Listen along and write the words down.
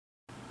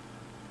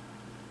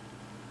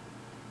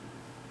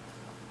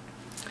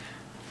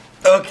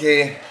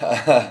Okay,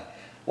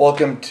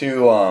 welcome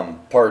to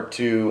part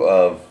 2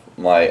 of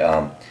my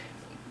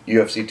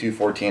UFC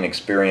 214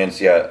 experience.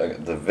 Yeah,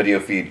 the video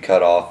feed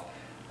cut off.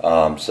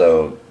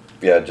 So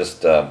yeah,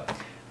 just this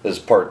is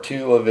part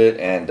 2 of it,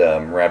 and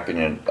wrapping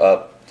it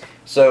up.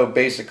 So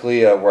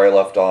basically, where I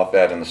left off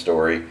at in the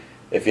story,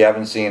 if you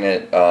haven't seen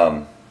it,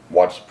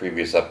 watch the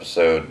previous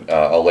episode.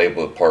 I'll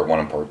label it part 1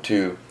 and part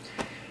 2.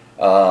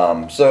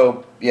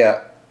 So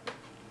yeah.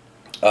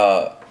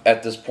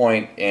 At this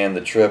point in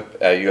the trip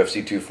at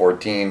UFC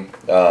 214,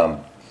 I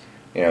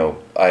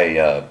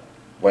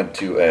went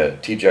to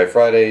TGI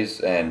Fridays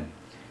and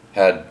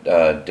had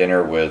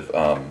dinner with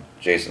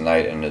Jason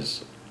Knight and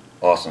his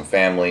awesome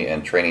family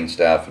and training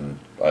staff and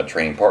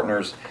training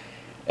partners,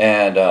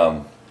 and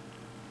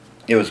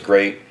it was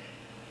great.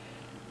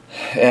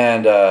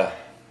 And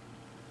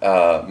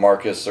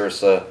Marcus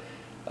Sursa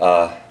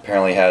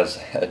apparently has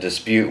a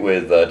dispute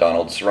with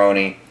Donald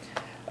Cerrone.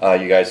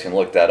 You guys can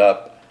look that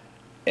up.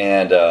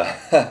 And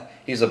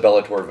he's a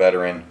Bellator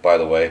veteran, by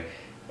the way,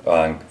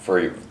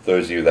 for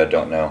those of you that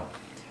don't know.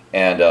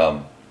 And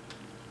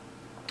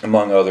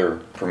among other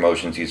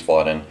promotions he's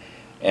fought in.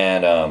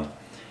 And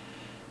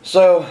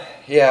so,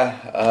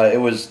 yeah, it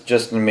was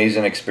just an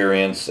amazing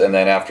experience. And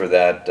then after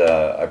that,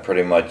 I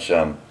pretty much,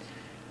 I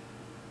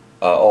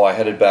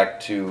headed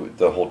back to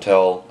the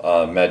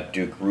hotel, met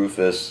Duke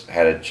Rufus,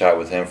 had a chat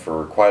with him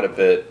for quite a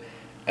bit.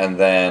 And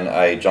then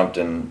I jumped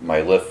in my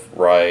Lyft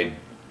ride,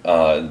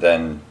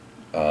 then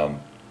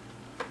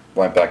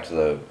went back to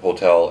the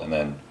hotel and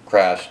then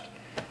crashed,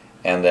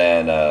 and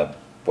then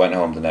went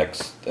home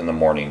in the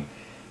morning.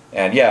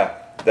 And yeah,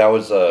 that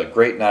was a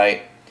great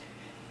night.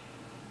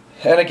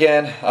 And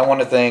again, I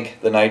want to thank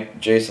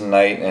Jason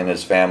Knight and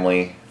his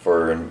family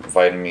for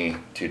inviting me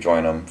to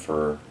join them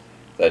for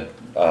that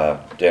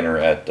dinner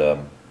at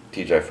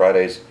TGI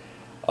Fridays. It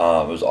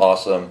was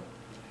awesome.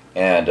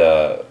 And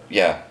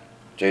yeah,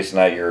 Jason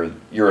Knight,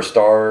 you're a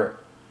star.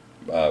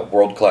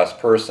 World-class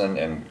person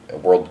and a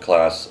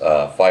world-class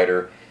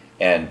fighter,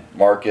 and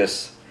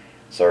Marcus,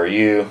 so are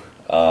you.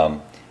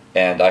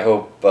 And I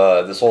hope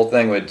this whole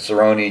thing with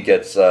Cerrone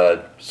gets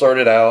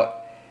sorted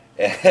out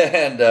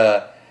and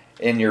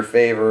in your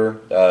favor,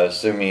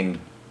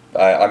 assuming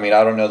I mean,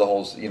 I don't know the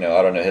whole,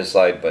 I don't know his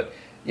side, but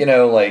yeah.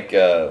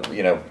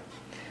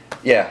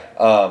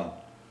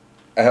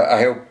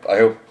 I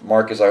hope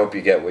Marcus, I hope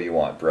you get what you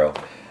want, bro.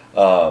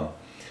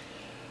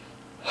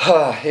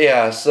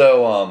 Yeah,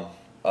 so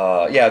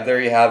yeah,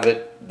 there you have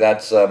it.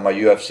 That's my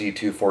UFC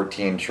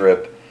 214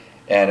 trip,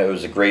 and it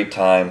was a great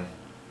time.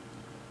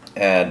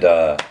 And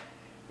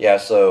yeah,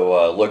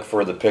 so look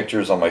for the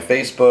pictures on my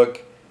Facebook,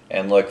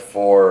 and look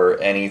for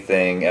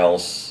anything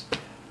else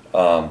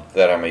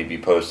that I may be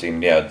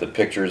posting. Yeah, the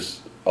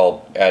pictures,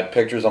 I'll add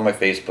pictures on my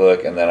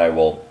Facebook, and then I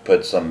will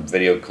put some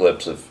video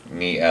clips of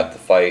me at the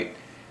fight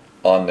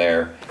on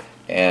there.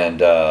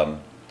 And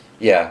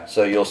yeah,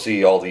 so you'll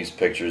see all these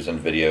pictures and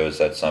videos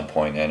at some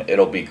point, and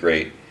it'll be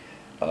great.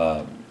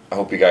 I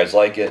hope you guys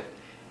like it,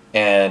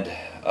 and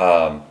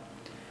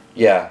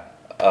yeah,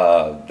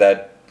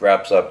 that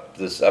wraps up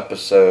this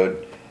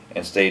episode,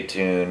 and stay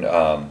tuned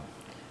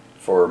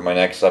for my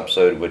next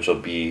episode, which will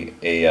be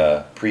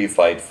a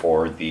pre-fight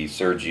for the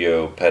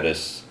Sergio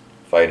Pettis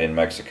fight in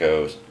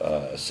Mexico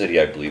City,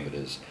 I believe it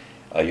is,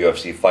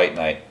 UFC Fight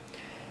Night.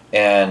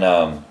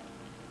 And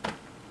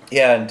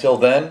yeah, until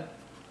then,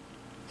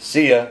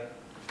 see ya.